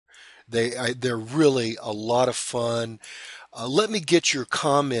They're really a lot of fun. Let me get your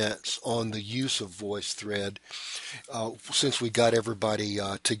comments on the use of VoiceThread. Since we got everybody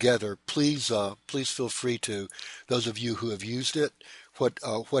together, please feel free to, those of you who have used it,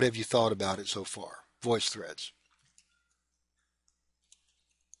 what have you thought about it so far? VoiceThreads.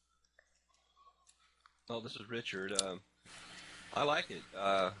 Well, this is Richard. I like it.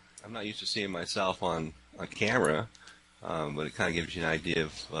 I'm not used to seeing myself on camera, but it kind of gives you an idea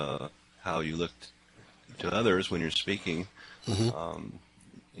of how you look to others when you're speaking. Hmm.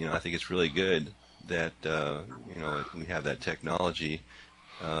 I think it's really good that we have that technology.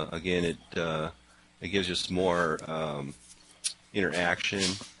 Again, it gives us more interaction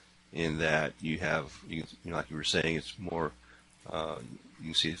in that like you were saying, it's more you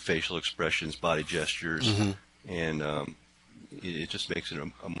can see facial expressions, body gestures, Hmm. and it just makes it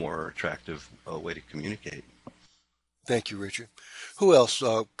a more attractive way to communicate. Thank you, Richard. Who else?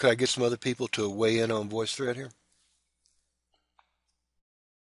 Could I get some other people to weigh in on VoiceThread here?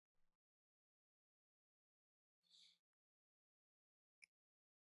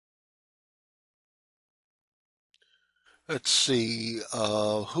 Let's see.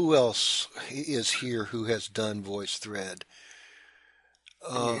 Who else is here who has done VoiceThread?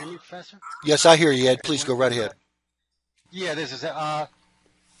 Can you Uh, hear me, Professor? yes, I hear you, Ed. Please Anyone? go right ahead. Yeah, this is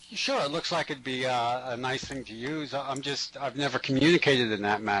sure. It looks like it'd be a nice thing to use. I've never communicated in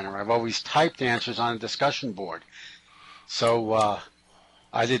that manner. I've always typed answers on a discussion board. So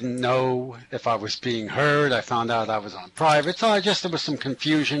I didn't know if I was being heard. I found out I was on private. So there was some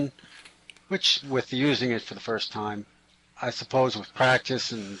confusion, which with using it for the first time, I suppose with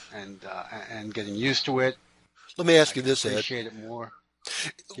practice and getting used to it, Let me I ask you can this, Ed. appreciate it more.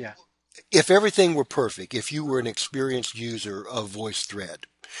 Yeah. If everything were perfect, if you were an experienced user of VoiceThread,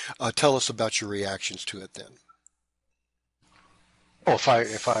 tell us about your reactions to it then. Well, if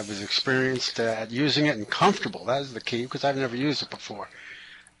I was experienced at using it and comfortable, that is the key because I've never used it before.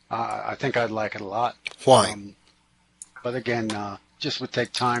 I think I'd like it a lot. Why? But again, just would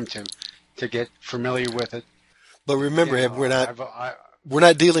take time to get familiar with it. But remember, You Ed, know, we're not I've I, we're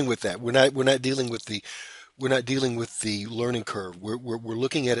not dealing with that. We're not dealing with the learning curve. We're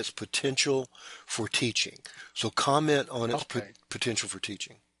looking at its potential for teaching. So comment on its okay. potential for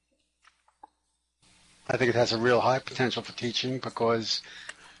teaching. I think it has a real high potential for teaching because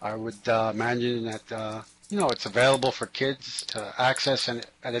I would imagine that it's available for kids to access at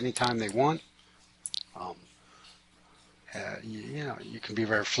any time they want. Um, you can be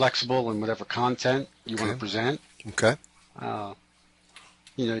very flexible in whatever content you want to Okay. present. Okay. Uh,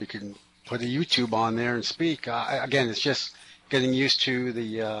 you can put a YouTube on there and speak. Again, it's just getting used to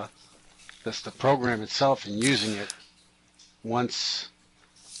the program itself and using it. Once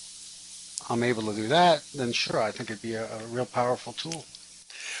I'm able to do that, then sure, I think it'd be a real powerful tool.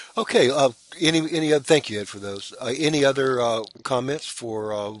 Okay. Any other? Thank you, Ed, for those. Any other comments for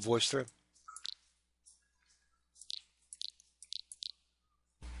VoiceThread?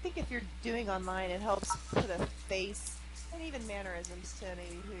 I think if you're doing online, it helps put a face and even mannerisms to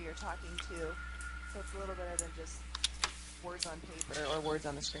maybe who you're talking to. So it's a little better than just words on paper or words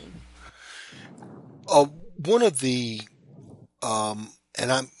on the screen. Uh, One of the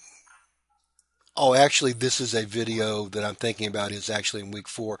and I'm oh, actually, this is a video that I'm thinking about is actually in week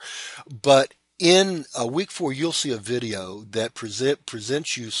 4, but in week 4, you'll see a video that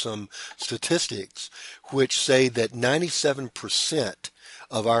presents you some statistics which say that 97%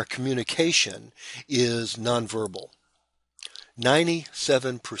 of our communication is nonverbal.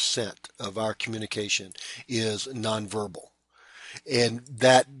 97% of our communication is nonverbal. And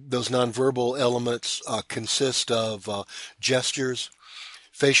that those nonverbal elements consist of gestures,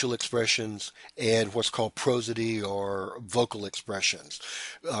 facial expressions, and what's called prosody or vocal expressions,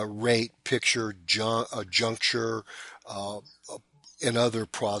 rate, picture, juncture, uh, and other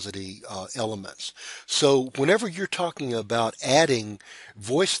prosody elements. So whenever you're talking about adding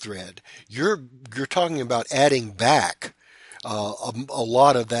VoiceThread, you're talking about adding back a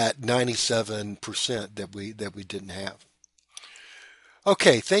lot of that 97% that we didn't have.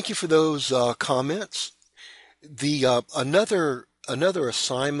 Okay, thank you for those comments. The another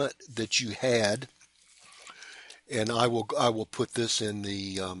assignment that you had, and I will put this in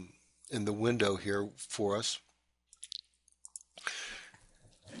the window here for us,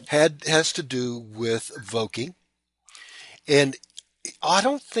 has to do with voking, and I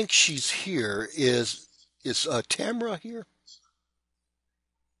don't think she's here. Is Tamara here?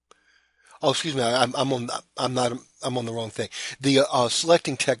 Oh, excuse me. I'm on. I'm not. I'm on the wrong thing. The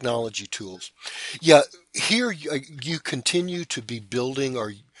selecting technology tools. Yeah, here you continue to be building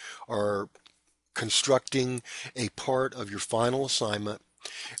or constructing a part of your final assignment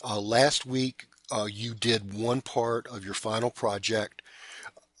Last week, you did one part of your final project,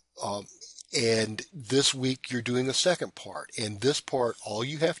 um, and this week you're doing a second part. And this part, all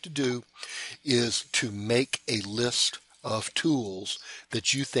you have to do is to make a list of tools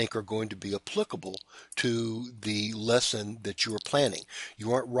that you think are going to be applicable to the lesson that you're planning.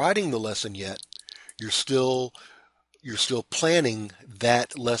 You aren't writing the lesson yet. You're still planning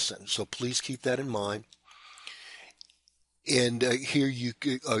that lesson. So please keep that in mind. And here you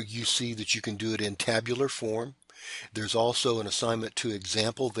see that you can do it in tabular form. There's also an assignment to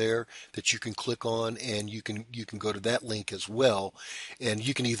example there that you can click on, and you can go to that link as well, and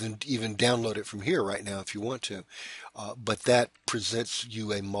you can even download it from here right now if you want to. But that presents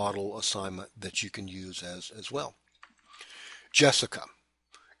you a model assignment that you can use as well. Jessica,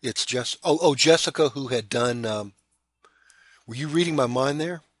 it's just Jessica who had done. Were you reading my mind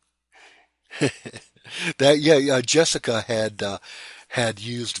there? Jessica had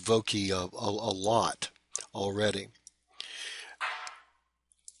used Voki a lot already,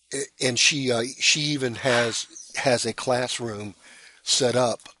 and she even has a classroom set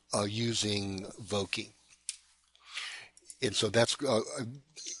up using Voki, and so that's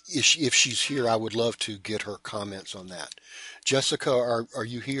if she's here, I would love to get her comments on that. Jessica, are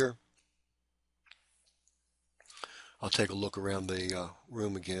you here? I'll take a look around the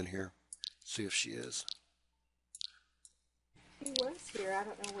room again here, see if she is. She was here. I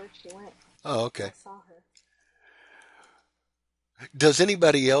don't know where she went. Oh, okay. I saw her. Does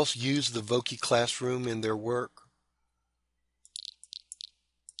anybody else use the Voki classroom in their work?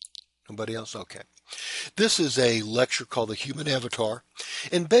 Nobody else? Okay. This is a lecture called The Human Avatar,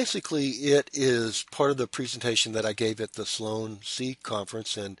 and basically it is part of the presentation that I gave at the Sloan C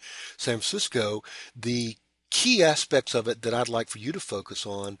conference in San Francisco. The key aspects of it that I'd like for you to focus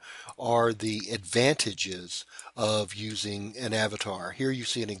on are the advantages of using an avatar. Here you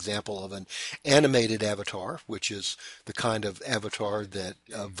see an example of an animated avatar, which is the kind of avatar that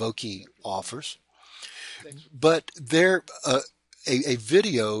Voki offers. But a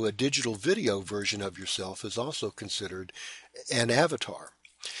digital video version of yourself is also considered an avatar.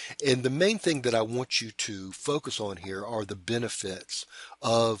 And the main thing that I want you to focus on here are the benefits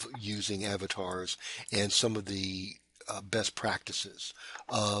of using avatars and some of the best practices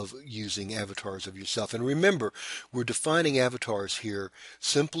of using avatars of yourself. And remember, we're defining avatars here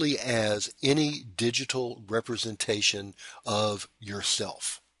simply as any digital representation of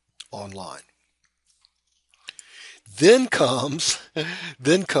yourself online. Then comes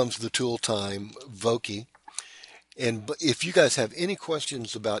the tool time, Voki. And if you guys have any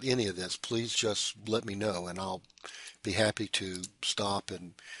questions about any of this, please just let me know, and I'll be happy to stop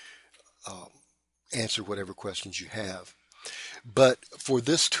and answer whatever questions you have. But for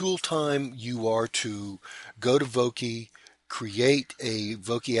this tool time, you are to go to Voki, create a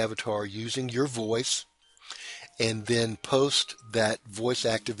Voki avatar using your voice, and then post that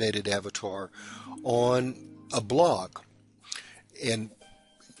voice-activated avatar on a blog. And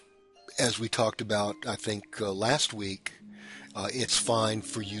as we talked about, I think last week, it's fine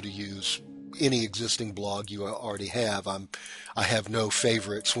for you to use any existing blog you already have. I have no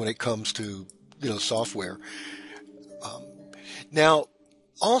favorites when it comes to software. Now,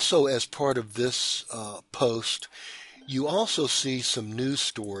 also as part of this post, you also see some news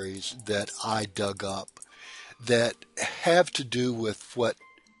stories that I dug up that have to do with what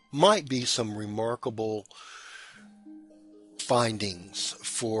might be some remarkable findings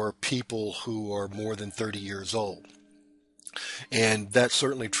for people who are more than 30 years old. And that's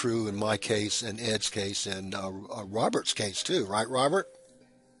certainly true in my case and Ed's case and Robert's case too, right, Robert?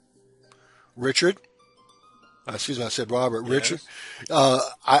 Richard? Excuse me, I said Robert. Yes. Richard?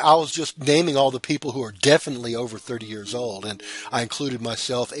 I was just naming all the people who are definitely over 30 years old, and I included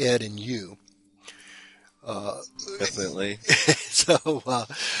myself, Ed, and you. Definitely. So,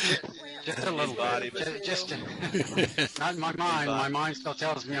 just a little bit. Just not in my mind. My mind still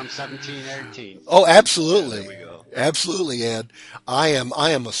tells me I'm 17, 18. Oh, absolutely. Yeah, there we go. Absolutely, Ed. I am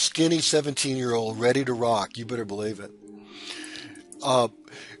a skinny 17-year-old ready to rock. You better believe it.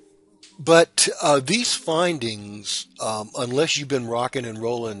 But these findings, unless you've been rocking and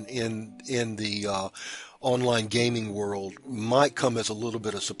rolling in the online gaming world, might come as a little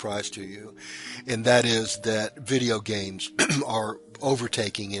bit of surprise to you, and that is that video games are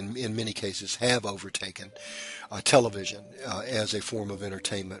overtaking, in many cases have overtaken television as a form of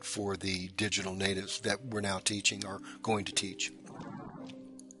entertainment for the digital natives that we're now teaching or going to teach.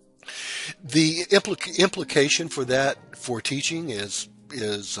 The implication for that for teaching is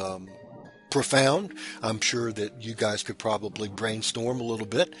profound. I'm sure that you guys could probably brainstorm a little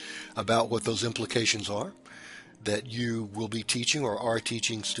bit about what those implications are. that you will be teaching or are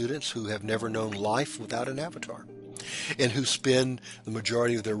teaching students who have never known life without an avatar and who spend the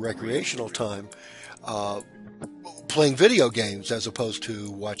majority of their recreational time playing video games as opposed to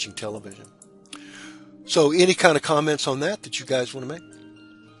watching television. So any kind of comments on that you guys want to make?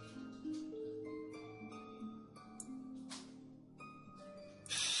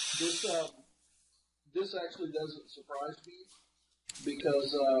 This this actually doesn't surprise me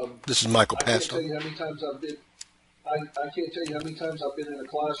because This is Michael I can't tell Pasto. you how many times I've been. I can't tell you how many times I've been in a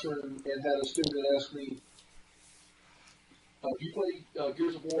classroom and had a student ask me, "Do you play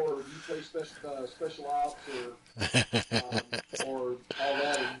Gears of War, or do you play special ops, or all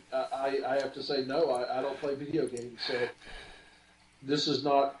that?" And I have to say no. I don't play video games, so this is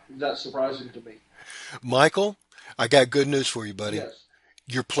not that surprising to me. Michael, I got good news for you, buddy. Yes.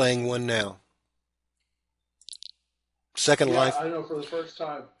 You're playing one now. Second Yeah, Life. I know for the first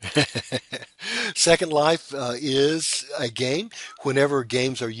time. Second Life is a game. Whenever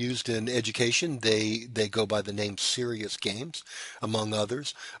games are used in education, they go by the name Serious Games, among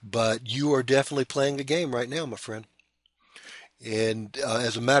others. But you are definitely playing a game right now, my friend. And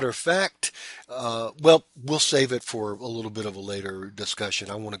as a matter of fact, well, we'll save it for a little bit of a later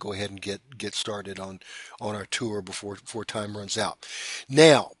discussion. I want to go ahead and get started on our tour before time runs out.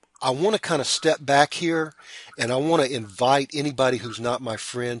 Now, I want to kind of step back here, and I want to invite anybody who's not my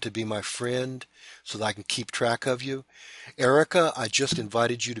friend to be my friend so that I can keep track of you. Erica, I just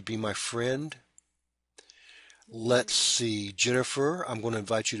invited you to be my friend. Let's see. Jennifer, I'm going to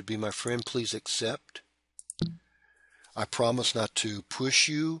invite you to be my friend. Please accept. I promise not to push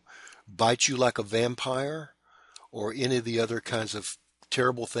you, bite you like a vampire, or any of the other kinds of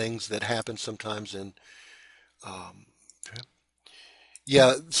terrible things that happen sometimes in. Um,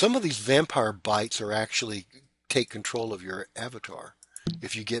 yeah, some of these vampire bites are actually take control of your avatar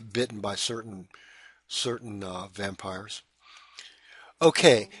if you get bitten by certain vampires.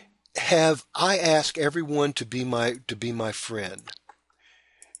 Okay, have I asked everyone to be my friend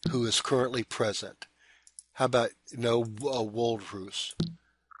who is currently present? How about no Waldrus?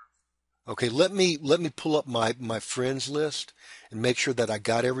 Okay, let me pull up my friends list and make sure that I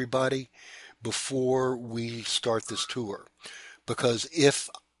got everybody before we start this tour. Because if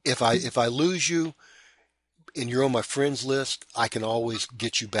I lose you and you're on my friends list, I can always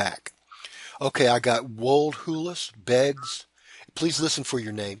get you back. Okay, I got Waldhulus, Beggs. Please listen for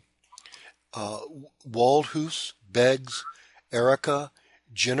your name. Uh, Waldhus, Beggs, Erica,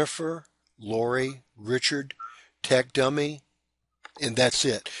 Jennifer, Lori, Richard, Tech Dummy, and that's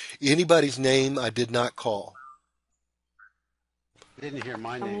it. Anybody's name I did not call. I didn't hear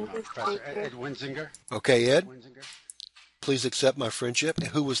my name, Professor Ed Winsinger. Okay, Ed, Winsinger. please accept my friendship. And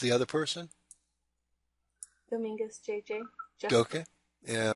who was the other person? Dominguez JJ. Okay. Yeah.